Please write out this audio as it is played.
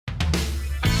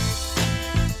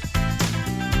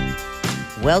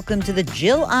Welcome to the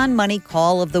Jill on Money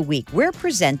Call of the Week. We're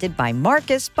presented by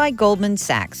Marcus by Goldman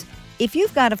Sachs. If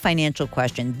you've got a financial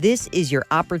question, this is your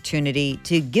opportunity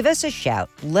to give us a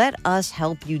shout. Let us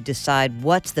help you decide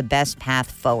what's the best path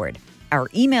forward. Our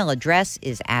email address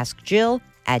is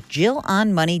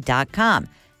askjill@jillonmoney.com.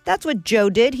 That's what Joe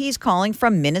did. He's calling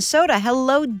from Minnesota.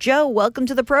 Hello, Joe. Welcome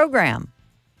to the program.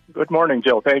 Good morning,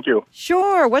 Jill. Thank you.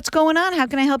 Sure. What's going on? How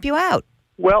can I help you out?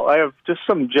 Well, I have just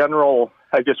some general,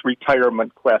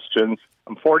 retirement questions.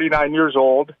 I'm 49 years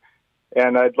old,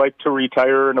 and I'd like to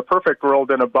retire in a perfect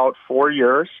world in about 4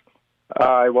 years.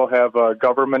 I will have a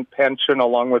government pension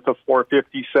along with a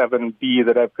 457B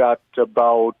that I've got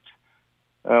about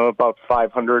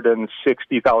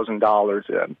 $560,000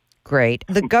 in. Great.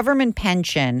 The government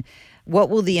pension, what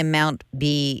will the amount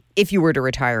be if you were to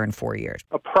retire in 4 years?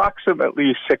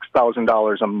 Approximately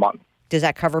 $6,000 a month. Does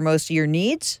that cover most of your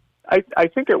needs? I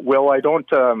think it will.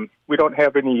 We don't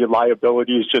have any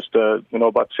liabilities, just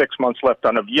about 6 months left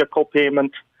on a vehicle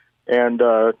payment and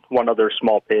one other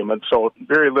small payment. So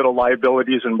very little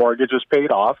liabilities and mortgages paid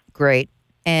off. Great.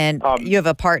 And you have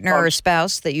a partner or a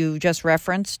spouse that you just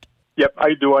referenced? Yep,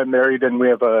 I do. I'm married, and we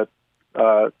have a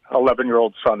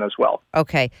 11-year-old son as well.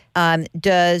 Okay.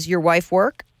 Does your wife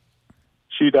work?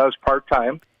 She does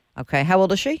part-time. Okay. How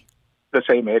old is she? The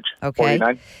same age, okay.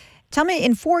 49. Tell me,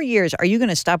 in 4 years, are you going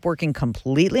to stop working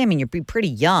completely? I mean, you're pretty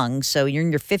young, so you're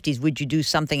in your 50s. Would you do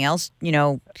something else,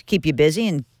 to keep you busy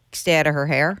and stay out of her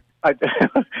hair?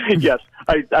 Yes,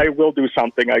 I will do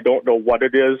something. I don't know what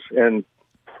it is, and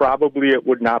probably it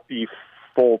would not be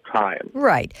full-time.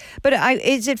 Right. But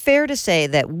is it fair to say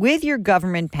that with your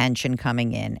government pension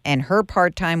coming in and her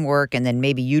part-time work, and then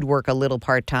maybe you'd work a little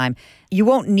part-time, you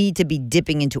won't need to be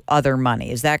dipping into other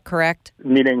money. Is that correct?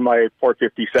 Meaning my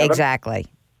 457? Exactly.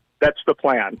 That's the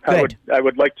plan. Good. I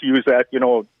would like to use that,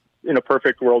 in a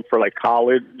perfect world for like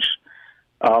college,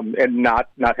 and not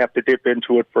have to dip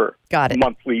into it for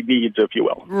monthly needs, if you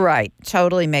will. Right.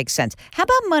 Totally makes sense. How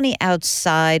about money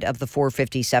outside of the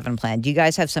 457 plan? Do you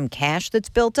guys have some cash that's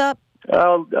built up?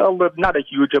 Not a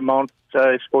huge amount.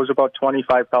 I suppose about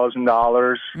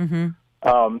 $25,000.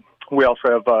 Mm-hmm. We also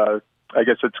have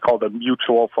it's called a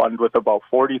mutual fund with about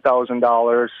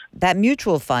 $40,000. That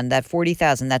mutual fund, that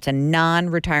 $40,000, that's a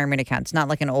non-retirement account. It's not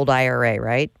like an old IRA,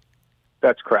 right?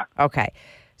 That's correct. Okay.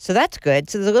 So that's good.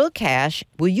 So there's a little cash.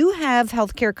 Will you have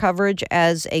health care coverage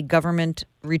as a government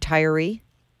retiree?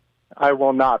 I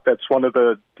will not. That's one of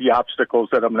the obstacles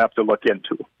that I'm going to have to look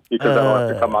into because I don't have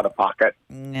to come out of pocket.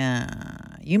 Nah.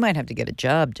 You might have to get a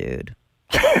job, dude.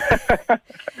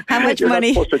 How much You're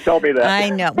money? Not supposed to tell me that. I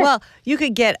know. Well, you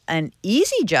could get an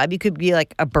easy job. You could be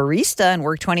like a barista and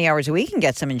work 20 hours a week and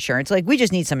get some insurance. Like, we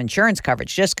just need some insurance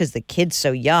coverage just because the kid's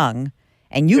so young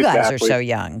and you guys are so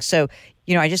young. So,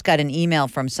 I just got an email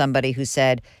from somebody who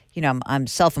said, I'm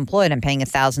self-employed. I'm paying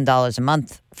 $1,000 a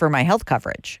month for my health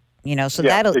coverage. So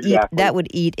that would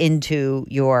eat into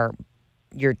your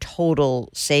total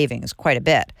savings quite a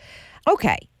bit.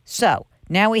 Okay. So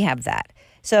now we have that.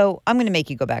 So I'm going to make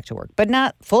you go back to work, but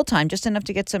not full-time, just enough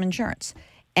to get some insurance.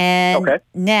 And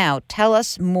Now tell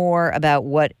us more about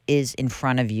what is in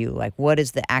front of you. Like, what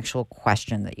is the actual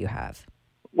question that you have?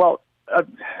 Well,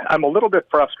 I'm a little bit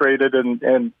frustrated,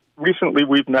 and recently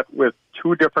we've met with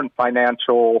two different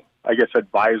financial,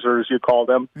 advisors, you call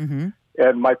them. Mm-hmm.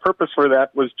 And my purpose for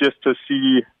that was just to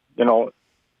see,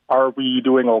 are we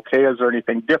doing okay? Is there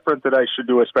anything different that I should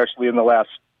do, especially in the last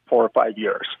 4 or 5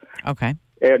 years? Okay.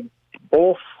 And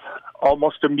both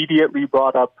almost immediately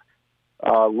brought up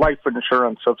life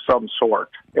insurance of some sort.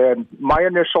 And my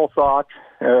initial thought,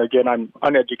 again, I'm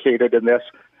uneducated in this,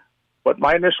 but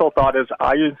my initial thought is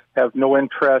I have no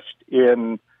interest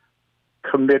in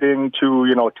committing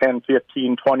to, 10,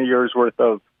 15, 20 years worth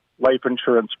of life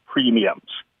insurance premiums.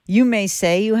 You may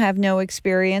say you have no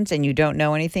experience and you don't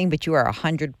know anything, but you are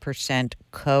 100%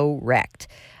 correct.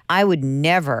 I would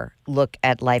never look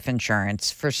at life insurance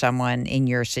for someone in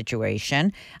your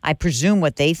situation. I presume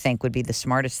what they think would be the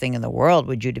smartest thing in the world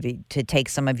would to take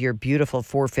some of your beautiful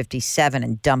 457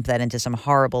 and dump that into some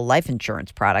horrible life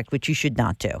insurance product, which you should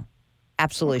not do.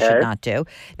 Absolutely should not do.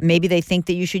 Maybe they think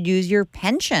that you should use your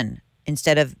pension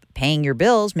instead of paying your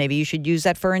bills. Maybe you should use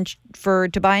that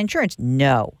to buy insurance.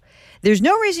 No. There's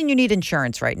no reason you need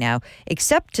insurance right now,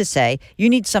 except to say you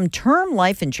need some term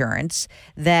life insurance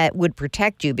that would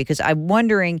protect you, because I'm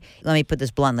wondering, let me put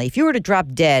this bluntly, if you were to drop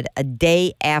dead a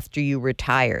day after you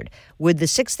retired, would the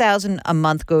 $6,000 a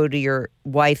month go to your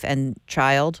wife and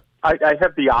child? I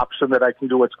have the option that I can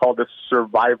do what's called a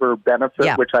survivor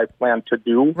benefit, which I plan to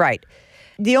do. Right.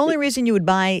 The only reason you would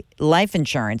buy life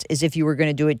insurance is if you were going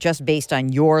to do it just based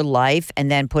on your life and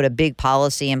then put a big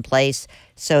policy in place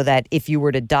so that if you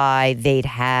were to die, they'd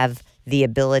have the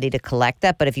ability to collect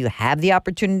that. But if you have the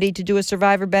opportunity to do a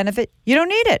survivor benefit, you don't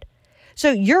need it.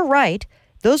 So you're right.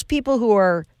 Those people who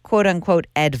are, quote unquote,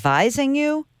 advising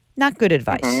you, not good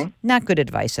advice. Not good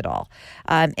advice at all.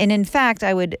 And in fact,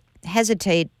 I would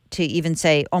hesitate to even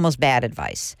say almost bad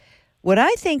advice. What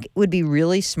I think would be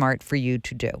really smart for you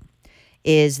to do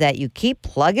is that you keep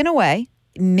plugging away.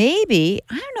 Maybe,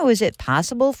 I don't know, is it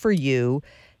possible for you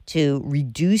to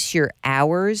reduce your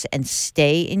hours and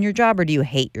stay in your job, or do you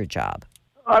hate your job?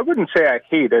 I wouldn't say I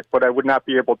hate it, but I would not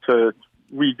be able to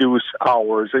reduce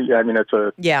hours. I mean, it's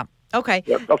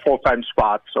a full-time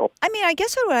spot. So I mean, I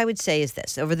guess what I would say is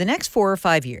this. Over the next 4 or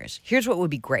 5 years, here's what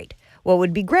would be great. What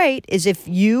would be great is if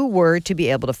you were to be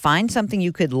able to find something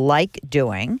you could like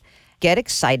doing, get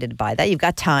excited by that. You've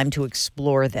got time to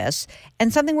explore this,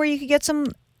 and something where you could get some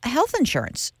health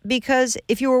insurance. Because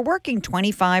if you were working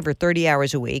 25 or 30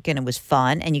 hours a week and it was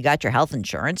fun and you got your health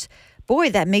insurance,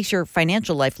 boy, that makes your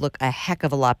financial life look a heck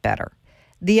of a lot better.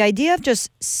 The idea of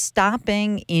just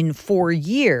stopping in 4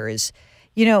 years,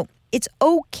 it's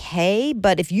okay,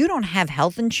 but if you don't have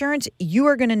health insurance, you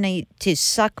are going to need to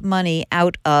suck money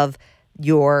out of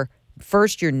your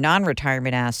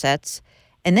non-retirement assets,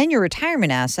 and then your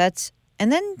retirement assets,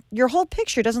 and then your whole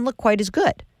picture doesn't look quite as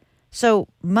good. So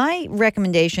my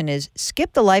recommendation is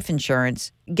skip the life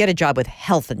insurance, get a job with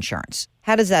health insurance.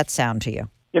 How does that sound to you?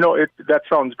 That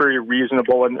sounds very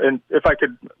reasonable. And if I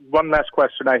could, one last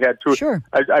question I had too. Sure.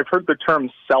 I've heard the term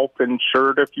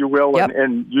self-insured, if you will, yep.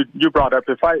 and you brought up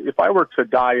if I were to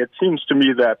die, it seems to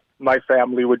me that my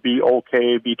family would be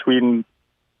okay between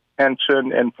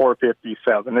pension and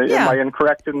 457. Yeah. Am I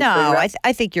incorrect in saying that? No,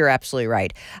 I think you're absolutely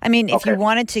right. I mean, if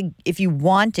you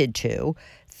wanted to,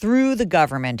 through the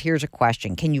government, here's a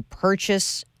question. Can you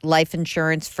purchase life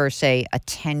insurance for, say, a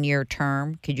 10-year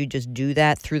term? Could you just do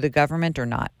that through the government or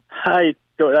not? I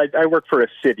work for a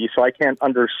city, so I can't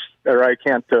say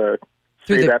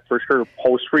that for sure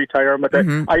post-retirement.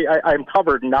 Mm-hmm. I'm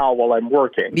covered now while I'm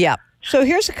working. Yeah. So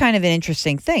here's a kind of an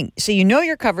interesting thing. So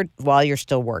you're covered while you're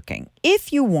still working.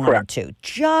 If you wanted to,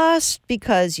 just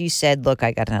because you said, look,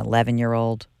 I got an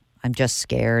 11-year-old, I'm just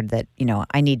scared that,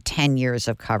 I need 10 years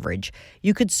of coverage.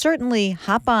 You could certainly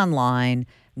hop online,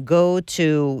 go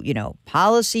to,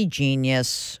 Policy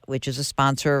Genius, which is a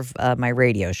sponsor of my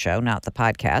radio show, not the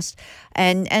podcast,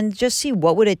 and just see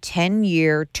what would a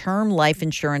 10-year term life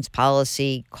insurance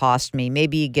policy cost me.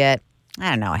 Maybe you get,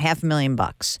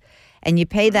 $500,000. And you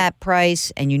pay that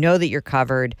price and you know that you're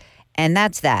covered, and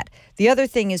that's that. The other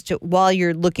thing is while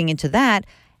you're looking into that,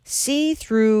 see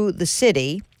through the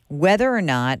city whether or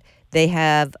not they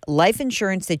have life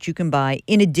insurance that you can buy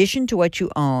in addition to what you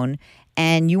own,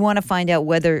 and you want to find out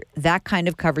whether that kind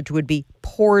of coverage would be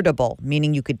portable,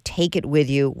 meaning you could take it with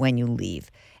you when you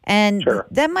leave. And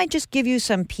that might just give you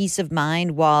some peace of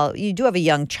mind while you do have a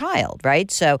young child, right?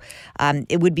 So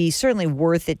it would be certainly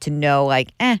worth it to know,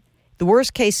 the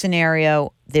worst case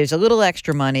scenario, there's a little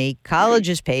extra money, college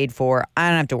is paid for, I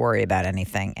don't have to worry about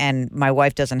anything. And my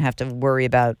wife doesn't have to worry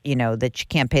about, that she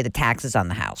can't pay the taxes on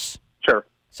the house. Sure.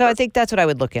 So I think that's what I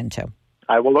would look into.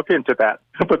 I will look into that.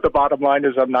 But the bottom line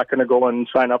is I'm not going to go and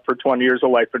sign up for 20 years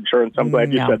of life insurance. I'm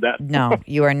glad you said that. No,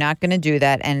 you are not going to do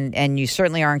that. And you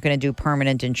certainly aren't going to do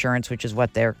permanent insurance, which is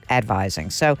what they're advising.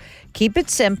 So keep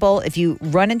it simple. If you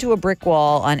run into a brick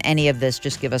wall on any of this,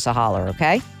 just give us a holler,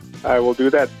 okay? I will do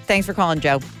that. Thanks for calling,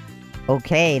 Joe.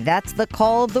 Okay, that's the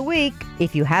call of the week.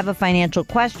 If you have a financial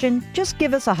question, just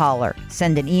give us a holler.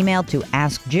 Send an email to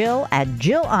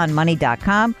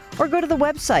askjill@jillonmoney.com or go to the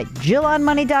website,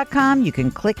 jillonmoney.com. You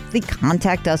can click the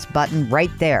Contact Us button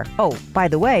right there. Oh, by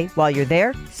the way, while you're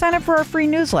there, sign up for our free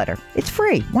newsletter. It's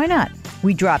free. Why not?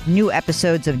 We drop new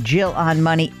episodes of Jill on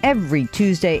Money every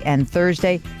Tuesday and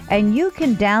Thursday, and you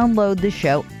can download the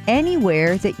show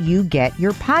anywhere that you get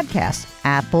your podcasts.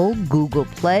 Apple, Google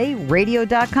Play,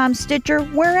 radio.com, Stitcher,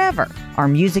 wherever. Our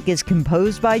music is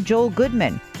composed by Joel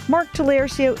Goodman. Mark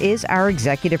Talercio is our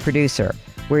executive producer.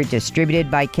 We're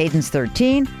distributed by Cadence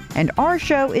 13, and our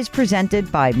show is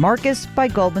presented by Marcus by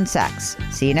Goldman Sachs.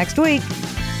 See you next week.